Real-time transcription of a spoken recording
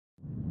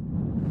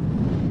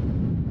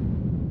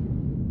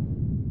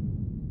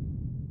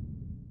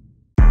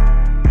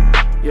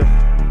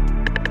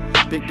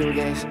big dude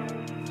games.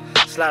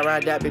 Slide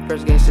ride that big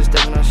person games, just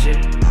stepping on shit.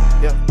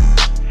 Yeah.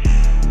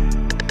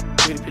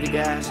 Pretty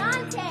guys.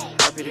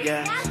 Pretty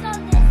guys.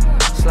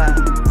 Slide.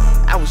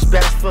 I was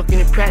bad as fuck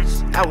in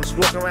practice. I was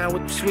walking around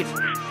with the switch.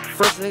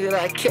 First nigga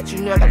that I catch,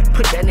 you know I gotta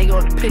put that nigga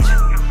on the picture.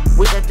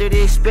 With that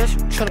 38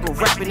 special, tryna go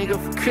rap a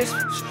nigga for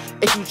Christmas.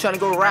 If you tryna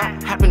go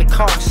ride, hop in the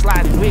car and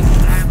slide and wig.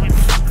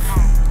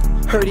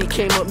 Heard he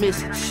came up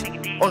missing.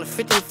 On the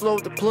 50th floor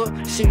with the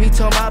plug, shit we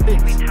talking about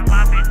business.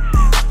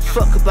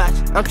 Fuck about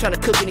you, I'm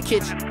tryna cook in the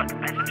kitchen.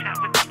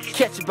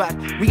 Catch a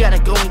body, we gotta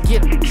go and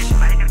get him.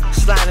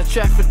 Slide in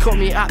traffic, call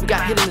me out, we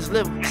got hit in his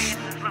liver.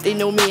 They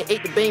know me and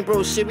ate the Bane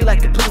Bros shit, we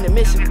like completing the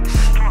mission.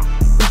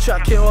 We try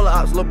to kill all the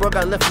ops, little bro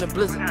got left in the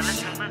blizzard.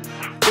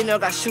 They know I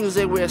got shoes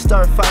everywhere and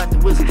started fighting like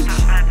the Wizards.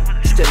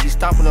 Instead of be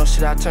stomping on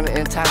shit, I turn the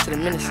entire to the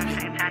menace.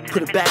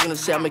 Put a bag in the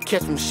shit, I'ma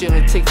catch them shit,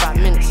 only take 5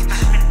 minutes.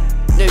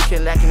 Know you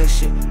can't lack in this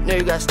shit, know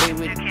you gotta stay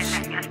with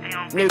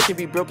it. Know you can't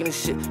be broken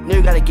this shit, know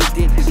you gotta get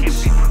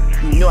digits.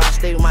 You know I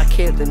stay with my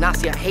kids, the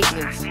Nazi, I hate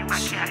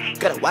niggas.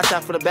 Gotta watch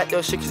out for the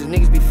backdoor shit, cause the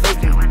niggas be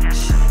faking.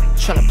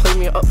 Tryna play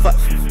me up, fuck,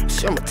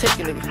 shit, I'ma take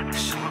a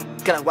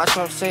nigga. Gotta watch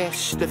what I'm saying,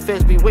 shit, the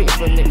feds be waiting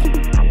for a nigga.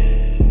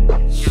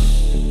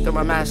 Throw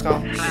my mask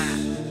on,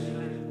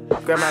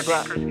 grab my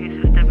Glock,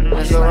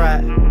 let's go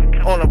ride.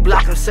 On the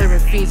block, I'm serving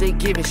fiends, they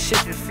giving shit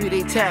for free,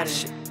 they tired of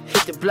shit.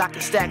 Hit the block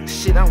and stack the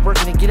shit, I'm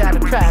working to get out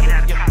of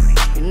private.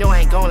 You know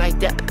I ain't going like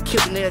that,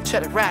 kill the nigga, try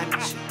to ride me.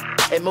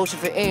 At motion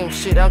for aim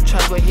shit, I'm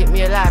trying to go hit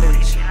me a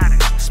lottery.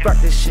 Spark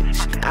this shit,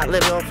 I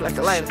let it off like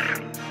a lighter.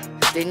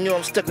 They know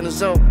I'm stuck in the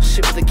zone,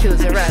 shit with the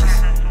killers and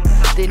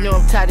riders. They know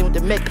I'm tied in with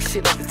the making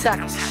shit like the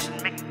tacos.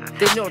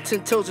 They know I'm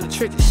 10 toes in the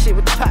trick, shit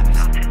with the poppers.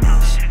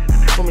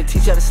 Want me to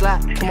teach you how to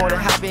slide? Come on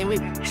and hop in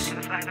with me.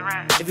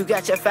 If you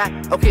got your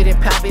fact, okay then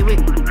pop it with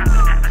me.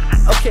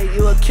 Okay,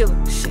 you a killer,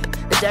 shit,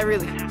 is that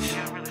really?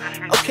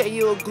 Okay,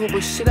 you a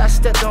goober, shit, I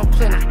stepped on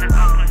plenty.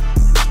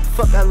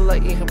 Fuck, I look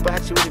like eating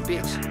hibachi with a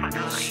bitch.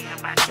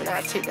 And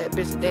I take that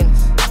bitch to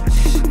Dennis.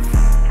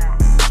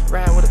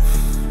 Ride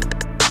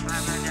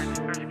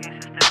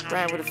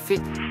with a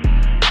 50.